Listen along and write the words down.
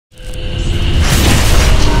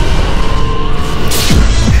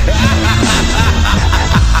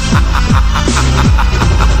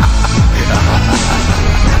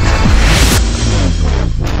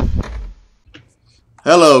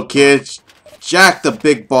kids? Jack the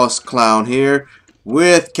Big Boss Clown here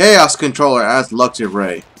with Chaos Controller as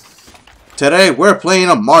Luxy. Today we're playing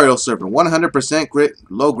a Mario server, 100% grit,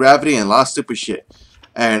 low gravity, and a lot of stupid shit.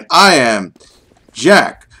 And I am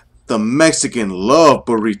Jack, the Mexican Love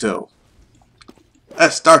Burrito.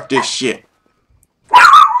 Let's start this shit.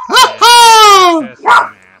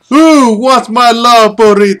 Who wants my love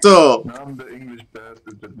burrito? I'm the English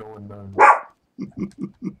bastard that no one knows.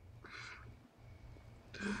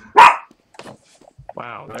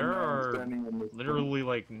 Wow, there are literally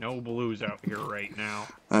like no blues out here right now.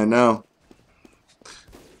 I know.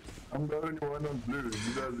 I'm the only one on blue. You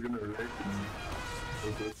guys are gonna wreck me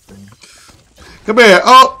with this thing. Come here.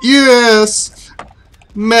 Oh, yes.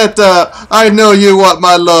 Meta, I know you want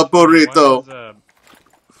my love burrito. That's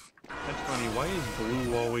funny. Why is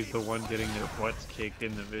blue always the one getting their butts kicked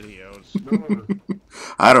in the videos? No.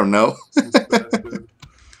 I don't know.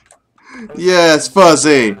 Yes,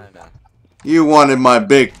 Fuzzy. You wanted my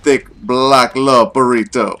big, thick, black love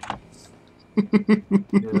burrito.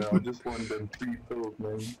 Yeah, I just want them 3 pills,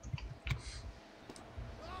 man.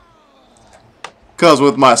 Comes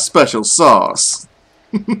with my special sauce.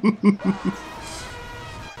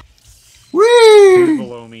 Whee!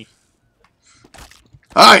 Below me.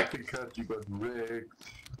 Hi. Because you got wrecked.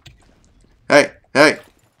 Hey, hey,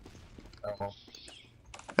 Oh.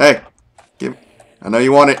 hey. Give. I know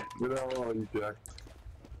you want it. Where are you, Jack?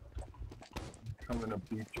 I'm gonna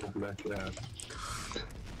beat your black ass.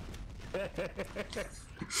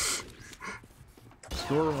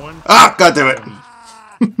 Score 1. Ah, God damn it.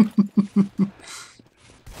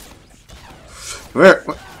 Where?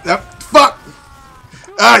 Fuck!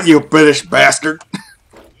 Ah, you British bastard!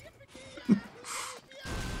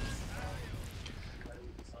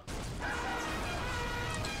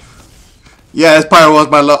 Yeah, this probably was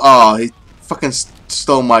my love. Oh, he fucking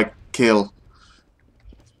stole my kill.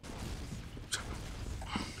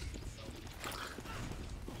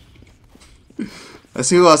 Let's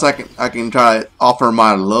see who else I can try to offer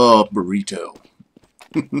my love burrito.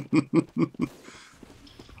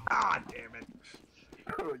 Ah, damn it.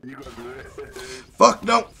 You got wrecked. Fuck,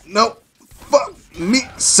 no, no, fuck me,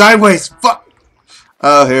 sideways, fuck.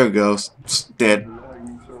 Oh, here it goes, it's dead. You're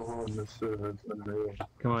lagging so hard in this server, it's unreal.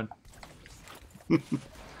 Come on.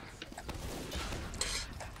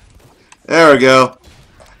 There we go.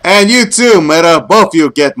 And you too, Meta, both of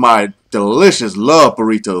you get my delicious love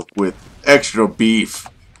burrito with extra beef.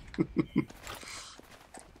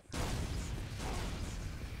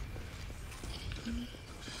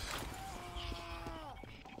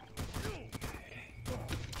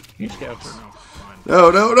 You scouts are no fun.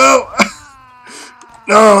 No, no, no!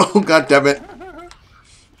 No, god damn it.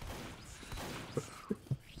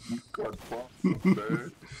 You got fucked,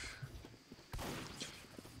 man.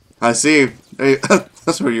 I see. Hey,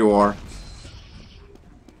 that's where you are.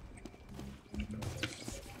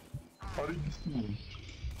 How did you see me?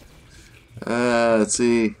 Let's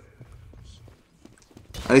see.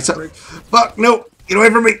 I need some. Fuck, no! Get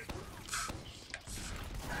away from me!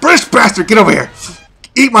 British bastard, get over here!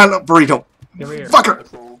 Eat my love burrito! Come here. Fucker!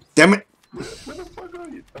 Asshole. Damn it! Where the fuck are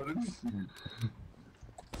you? I didn't see you.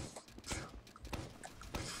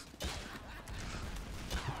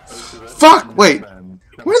 Fuck! Wait!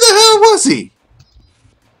 Where the hell was he?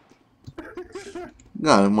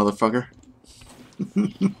 No, motherfucker.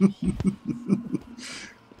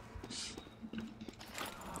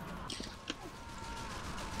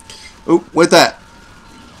 Oh, with that.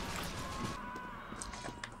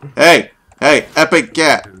 Hey, hey, epic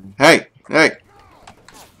cat. Hey, hey.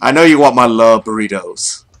 I know you want my love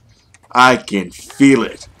burritos. I can feel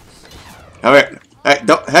it. Hey, hey,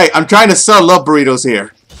 don't, hey, I'm trying to sell love burritos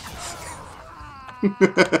here. Not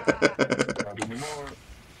anymore.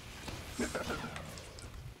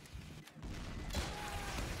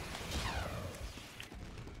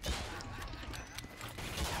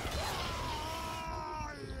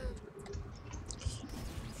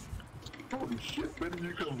 Holy shit, where did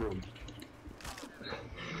you come from?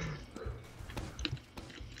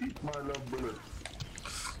 Eat my love bullet.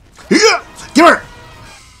 Yeah, give her.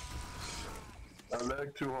 I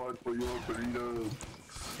lag too hard for your burritos.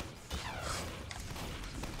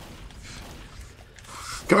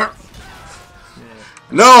 Come here.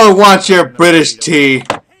 No one wants your British tea.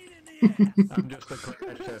 I'm just a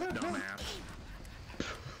crash test dumbass.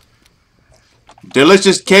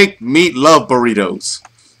 Delicious cake, meat, love burritos.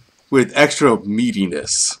 With extra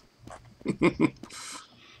meatiness.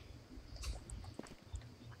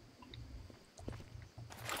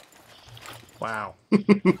 Wow. Oh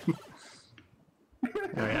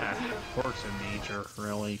yeah, force in nature,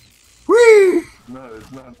 really. Whee! No,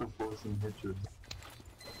 it's not the force in nature.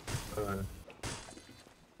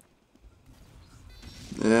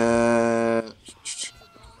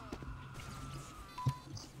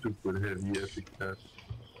 Stupid heavy epic cat.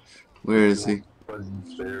 Where is he? Fuzzy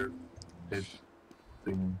fair head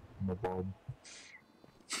thing in the bomb.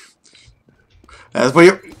 That's what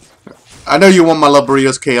you. I know you want my love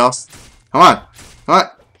burritos, Chaos. Come on, come on.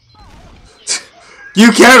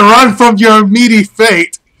 You can't run from your meaty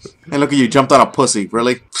fate. And look at you, jumped on a pussy.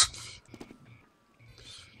 Really?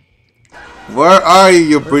 Where are you,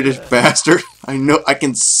 you British bastard? I know. I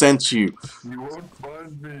can sense you. You won't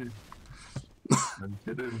find me. I'm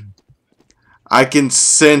kidding. I can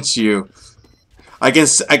sense you. I can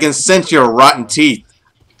sense your rotten teeth.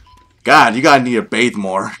 God, you gotta need to bathe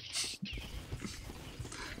more.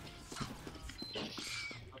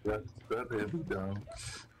 That heavy down.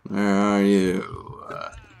 Where are you?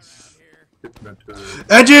 Hypnotized.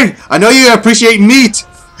 Edgy! I know you appreciate meat!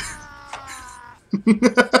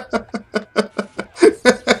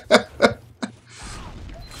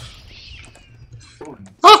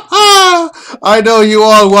 I know you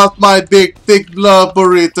all want my big, thick love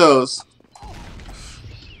burritos.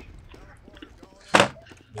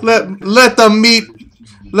 Let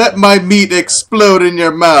my meat explode in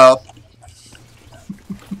your mouth.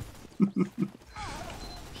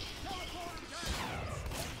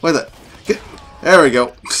 Where the? There we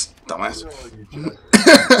go. Dumbass.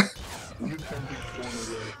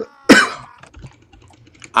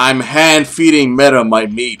 I'm hand feeding Meta my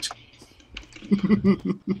meat.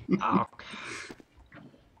 Oh.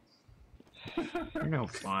 You're no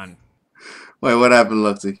fun. Wait, what happened,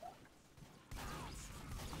 Luxy?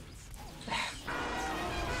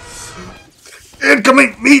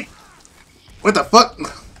 Incoming meat! What the fuck?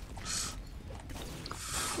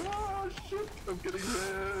 Oh shit, I'm getting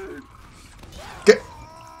red. Get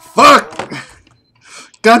fuck!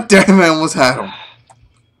 God damn it, I almost had him.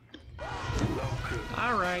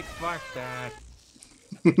 Alright, fuck that.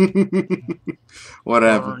 What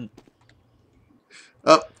happened?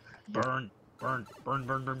 Oh. Burn. Burn. Burn,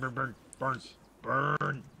 burn, burn, burn, burn, burn,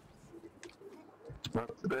 burn.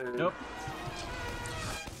 Not today. Nope.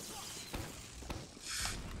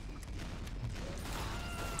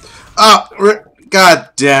 Oh,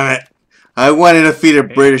 God damn it. I wanted to feed a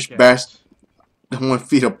British bastard. I want to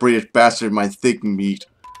feed a British bastard my thick meat.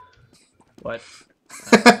 What?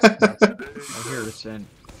 I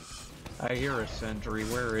hear a sentry.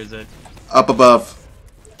 Where is it? Up above.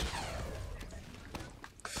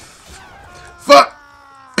 Fuck!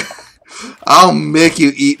 I'll make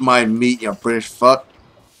you eat my meat, you British fuck.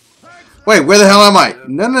 Wait, where the hell am I?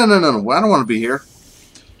 No. I don't want to be here.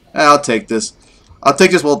 I'll take this. I'll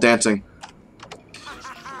take this while dancing.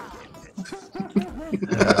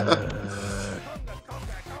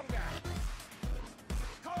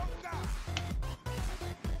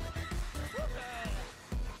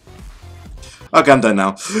 Okay, I'm done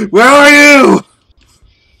now. Where are you?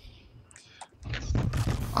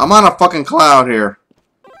 I'm on a fucking cloud here.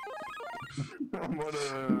 I'm on a,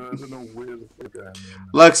 I don't know where the fuck I am.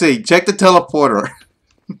 Luxy, check the teleporter.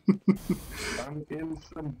 I'm in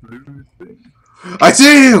some blue thing. I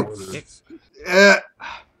see you!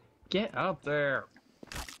 Get up there.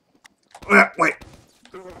 Wait.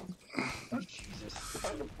 Oh, Jesus.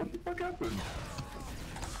 What the fuck happened?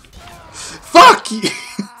 Fuck you!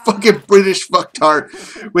 Fucking British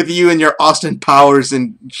fucktard with you and your Austin Powers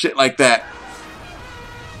and shit like that.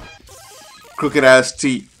 Crooked ass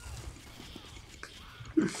teeth.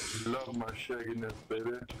 Love my shagginess,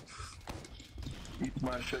 baby. Eat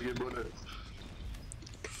my shaggy bullets.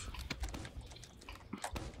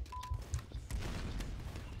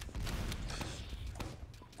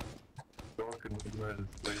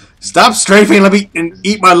 Stop strafing, let me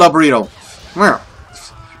eat my love burrito. Come here.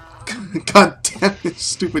 God damn it,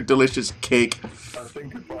 stupid delicious cake. I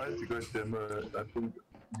think if I had to go demo, I think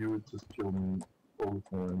you would just kill me all the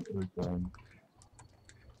time, every time.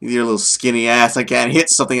 Your little skinny ass, I can't hit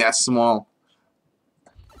something that small.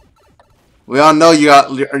 We all know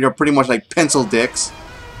you're pretty much like pencil dicks.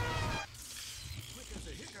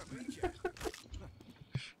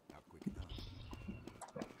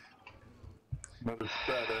 Not as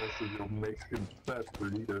fat ass as your Mexican fat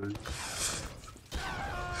burritos.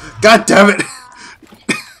 God damn it!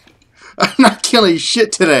 I'm not killing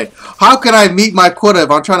shit today. How can I meet my quota if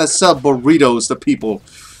I'm trying to sell burritos to people?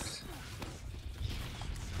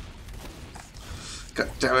 God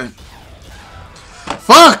damn it.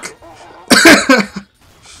 Fuck!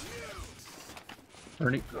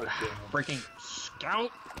 Ernie, freaking scout.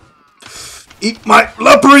 Eat my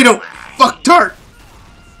love burrito! Fuck tart!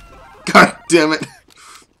 God damn it.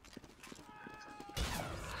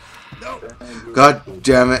 God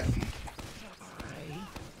damn it.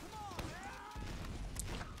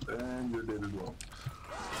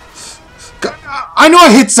 I know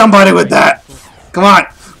I hit somebody with that! Come on!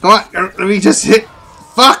 Come on! Let me just hit...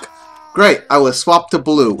 Fuck! Great, I was swapped to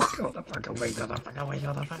blue.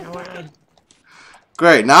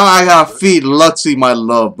 Great, now I gotta feed Luxy my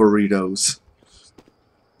love burritos.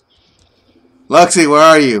 Luxy, where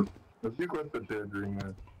are you? I think what's the dead ring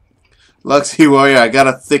there. Luxy, where are you? I got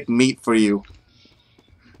a thick meat for you.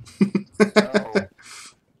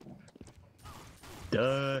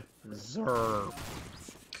 Ow. Deserve.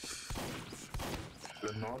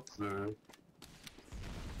 They're not served.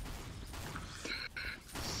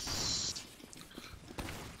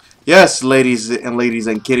 Yes, ladies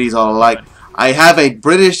and kitties all alike. I have a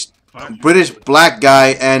British black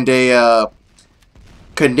guy and a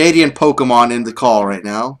Canadian Pokemon in the call right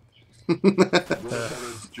now.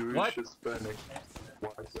 Jewish, What? Hispanic,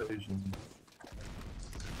 white, Asian.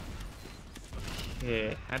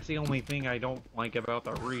 Yeah, that's the only thing I don't like about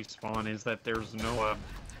the respawn is that there's no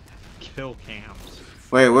kill cams.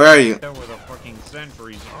 Wait, where are you? I know where the fucking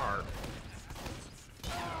sentries are.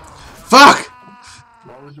 Fuck!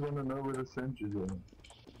 Why would you want to know where the sentries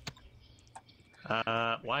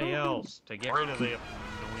are? Why else? To get rid of the annoying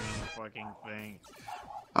fucking thing.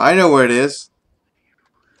 I know where it is.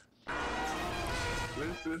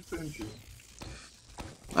 Where's the sentry?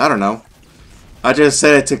 I don't know. I just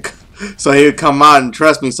said it to so he would come out and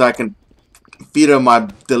trust me so I can feed him my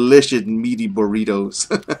delicious meaty burritos.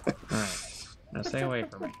 Alright. Now stay away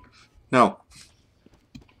from me. No.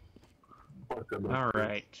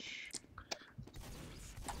 Alright.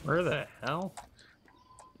 Where the hell?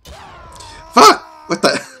 Fuck! What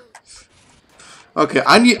the? Okay,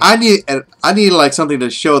 I need like something to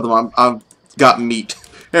show them I'm got meat.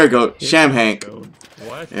 There we go, Sham Hank.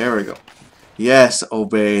 What? There we go. Yes,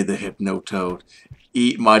 obey the Hypnotoad.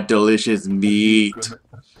 Eat my delicious meat.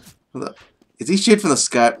 Is he shit from the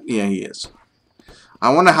sky? Yeah, he is. I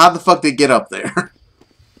wonder how the fuck they get up there.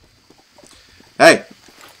 Hey!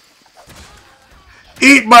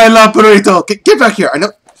 Eat my love burrito! Get back here! I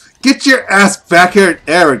know. Get your ass back here!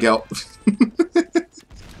 There we go.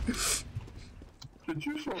 Did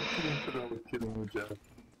you show kidding for the kidding with Jeff?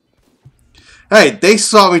 Hey, they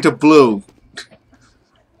saw me to blue.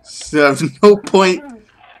 So there's no point.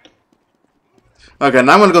 Okay,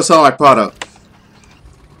 now I'm gonna go sell my product.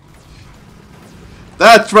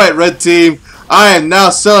 That's right, red team. I am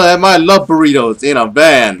now selling my love burritos in a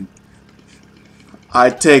van.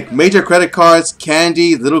 I take major credit cards,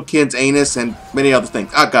 candy, little kids' anus, and many other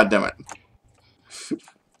things. Ah, goddammit.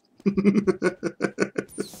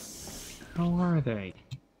 How are they?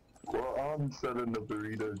 Well, I'm selling the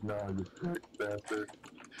burritos now, you prick bastard.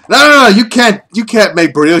 No, you can't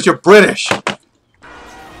make burritos. You're British. I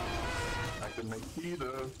can make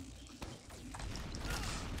either.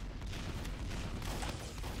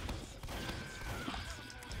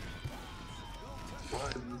 Why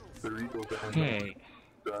is this burrito van? Hey.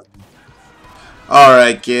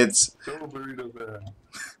 Alright, kids. Sell a burrito van.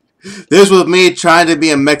 This was me trying to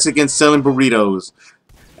be a Mexican selling burritos.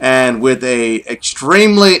 And with a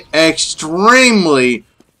extremely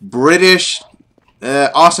British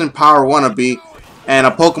Austin Power wannabe and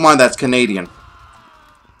a Pokemon that's Canadian.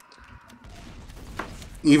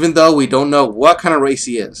 Even though we don't know what kind of race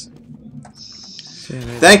he is.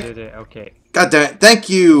 Okay. God damn it. Thank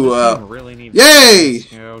you. Really Yay!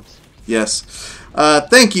 Yes.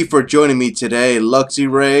 Thank you for joining me today,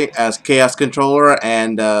 Luxy Ray as Chaos Controller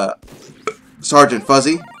and Sergeant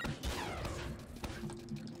Fuzzy.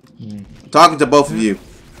 Talking to both of you.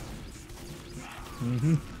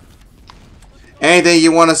 Anything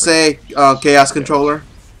you want to say, Chaos Controller?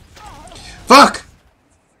 Fuck!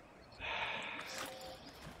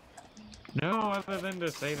 No, other than to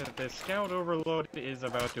say that the scout overload is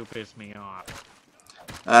about to piss me off.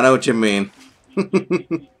 I know what you mean.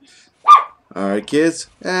 Alright, kids,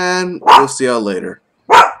 and we'll see y'all later.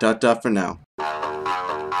 Ta-ta for now.